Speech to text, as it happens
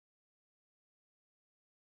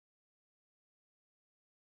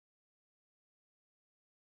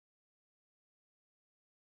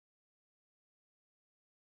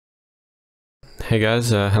Hey guys,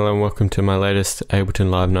 hello and welcome to my latest Ableton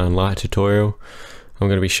Live 9 Lite tutorial. I'm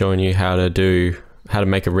going to be showing you how to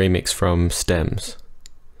make a remix from stems.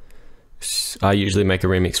 I usually make a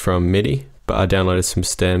remix from MIDI, but I downloaded some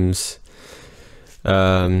stems.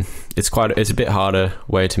 It's a bit harder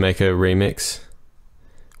way to make a remix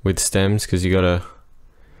with stems because you gotta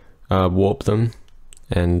warp them,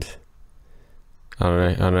 and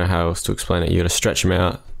I don't know how else to explain it. You gotta stretch them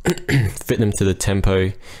out, fit them to the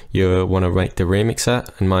tempo you want to make the remix at,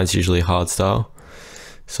 and mine's usually hardstyle,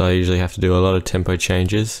 so I usually have to do a lot of tempo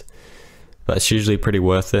changes, but it's usually pretty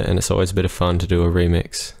worth it, and it's always a bit of fun to do a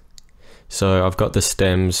remix. So I've got the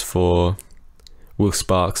stems for Will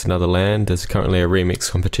Sparks Another Land. There's currently a remix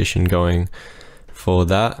competition going for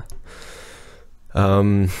that.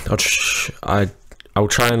 I'll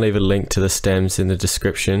try and leave a link to the stems in the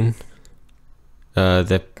description.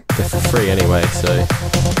 They're for free anyway, so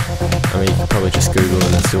I mean you can probably just Google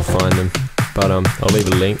and still find them. But I'll leave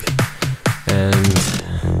a link, and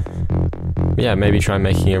yeah, maybe try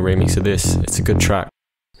making a remix of this. It's a good track.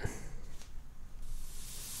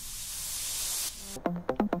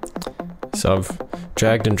 So I've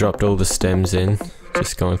dragged and dropped all the stems in,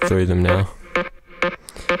 just going through them now.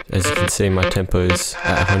 As you can see, my tempo's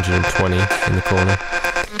at 120 in the corner,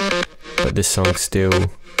 but this song's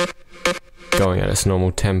still going at its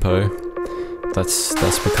normal tempo. That's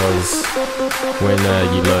because when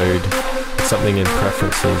you load something in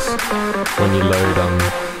preferences, when you load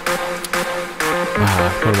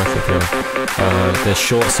what am I thinking of? There's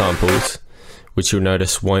short samples, which you'll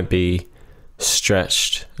notice won't be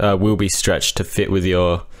stretched, will be stretched to fit with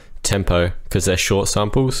your tempo because they're short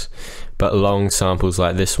samples, but long samples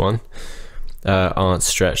like this one aren't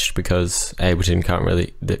stretched because Ableton can't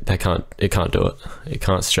really, it can't do it. It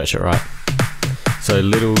can't stretch it right. So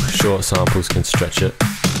little short samples can stretch it,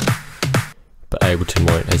 but Ableton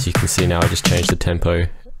won't. As you can see now, I just changed the tempo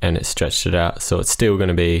and it stretched it out, so it's still going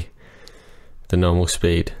to be the normal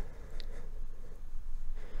speed.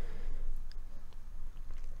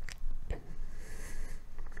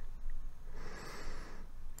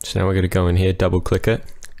 So now we're going to go in here, double click it,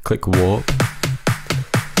 click warp.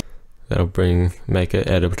 That'll make it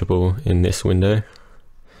editable in this window.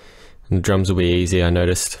 And the drums will be easy. I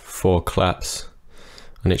noticed 4 claps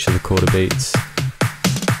on each of the quarter beats.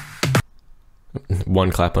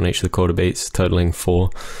 1 clap on each of the quarter beats, totaling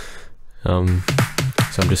 4. So I'm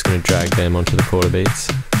just going to drag them onto the quarter beats,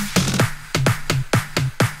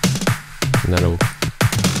 and that'll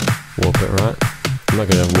warp it right. I'm not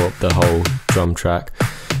going to warp the whole drum track,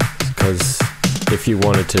 because if you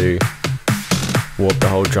wanted to warp the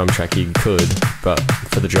whole drum track you could, but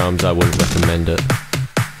for the drums I wouldn't recommend it.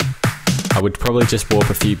 I would probably just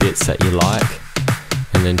warp a few bits that you like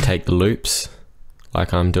and then take the loops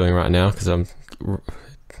like I'm doing right now, because I'm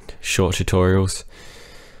short tutorials.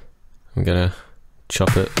 I'm gonna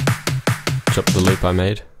chop the loop I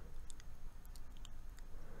made.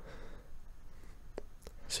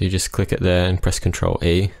 So you just click it there and press Ctrl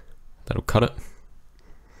E, that'll cut it.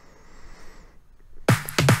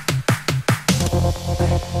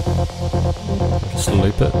 Just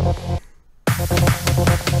loop it.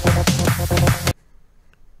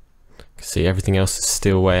 See, everything else is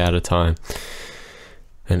still way out of time,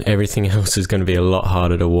 and everything else is going to be a lot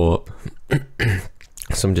harder to warp.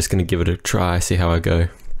 So I'm just going to give it a try, see how I go.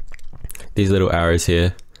 These little arrows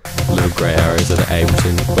here, little grey arrows, are where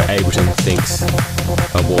Ableton thinks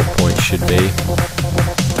a warp point should be.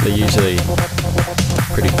 They're usually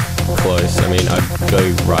pretty close. I mean, I'd go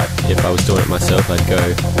right, if I was doing it myself, I'd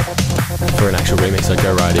go for an actual remix, I'd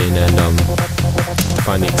go right in and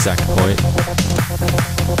find the exact point.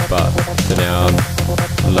 But for now I'm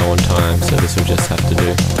low on time, so this will just have to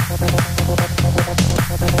do.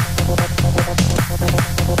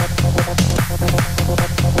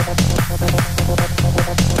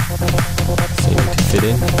 Seeming to fit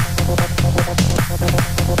in.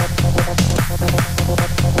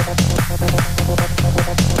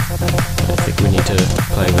 I think we need to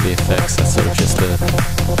play with the effects. That's sort of just the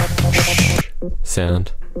shh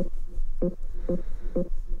sound.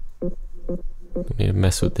 We need to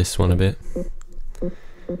mess with this one a bit.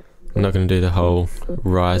 I'm not going to do the whole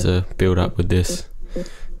riser build up with this.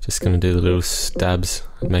 Just going to do the little stabs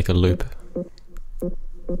and make a loop.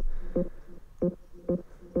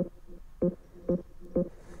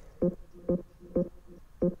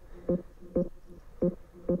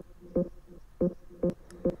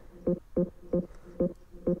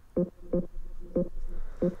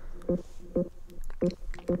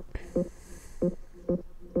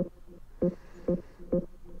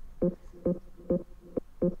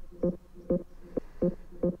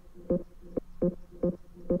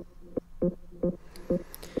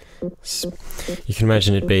 can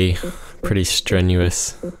imagine it'd be pretty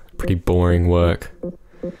strenuous, pretty boring work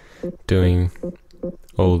doing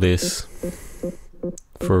all this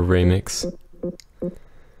for a remix.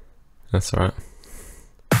 That's alright.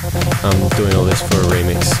 I'm doing all this for a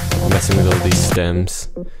remix, messing with all these stems.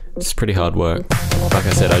 It's pretty hard work. Like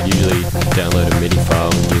I said, I'd usually download a MIDI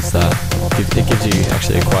file and use that. It gives you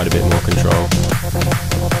actually quite a bit more control,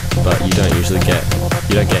 but you don't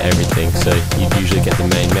get everything. So you usually get the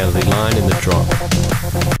main melody line and the drop.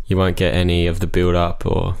 You won't get any of the build up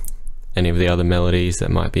or any of the other melodies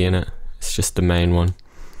that might be in it. It's just the main one.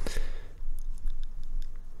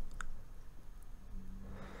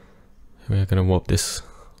 We're gonna warp this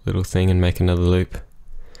little thing and make another loop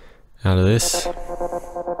out of this.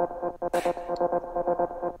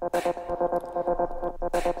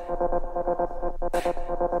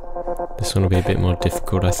 This one will be a bit more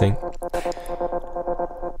difficult, I think.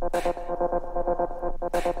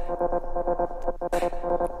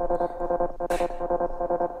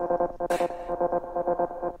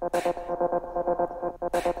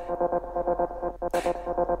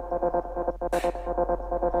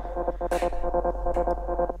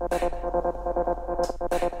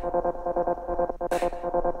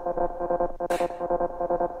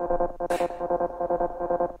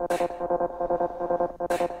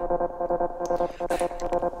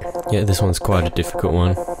 Yeah, this one's quite a difficult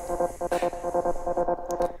one.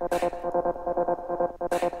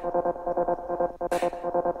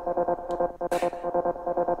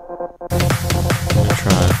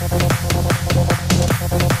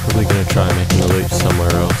 Probably gonna try making a loop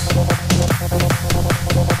somewhere else.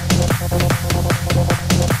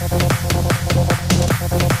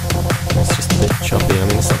 It's just a bit choppy. I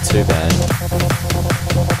mean, it's not too bad.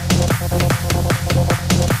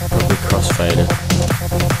 Probably crossfade it.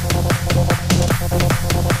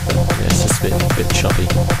 Yeah, it's just a bit choppy.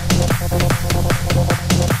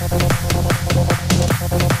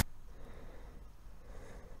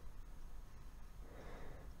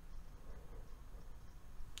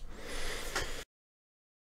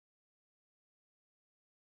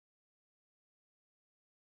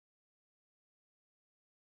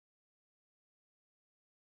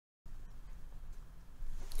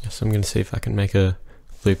 So I'm going to see if I can make a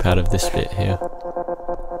loop out of this bit here.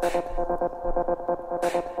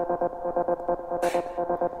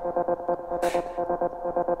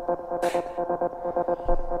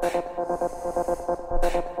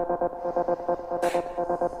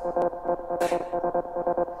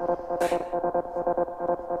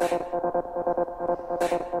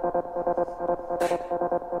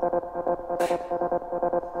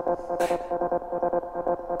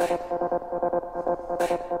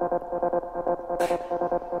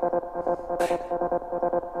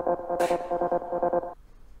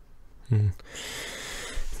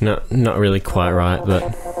 Not really quite right, but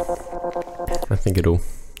I think it'll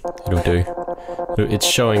do. It's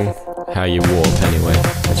showing how you warp anyway,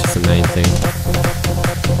 which is the main thing.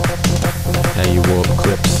 How you warp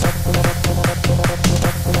clips.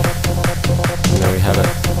 And there we have it.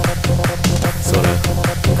 Sort of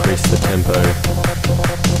increase the tempo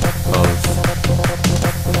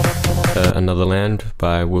of Another Land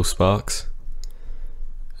by Will Sparks.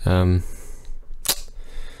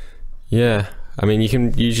 Yeah. I mean, you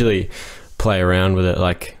can usually play around with it.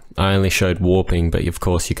 Like, I only showed warping, but of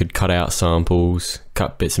course you could cut out samples,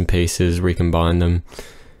 cut bits and pieces, recombine them,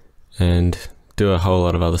 and do a whole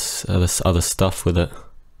lot of other stuff with it.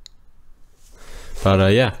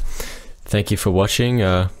 But yeah, thank you for watching.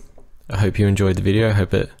 I hope you enjoyed the video. I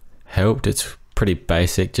hope it helped. It's pretty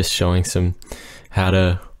basic, just showing some how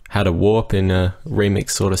to warp in a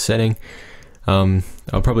remix sort of setting. I'll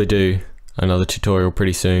probably do another tutorial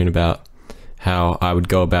pretty soon about how I would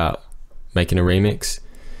go about making a remix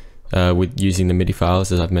with using the MIDI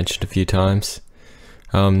files, as I've mentioned a few times.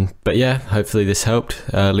 But yeah, hopefully this helped.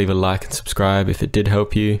 Leave a like and subscribe if it did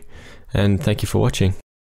help you, and thank you for watching.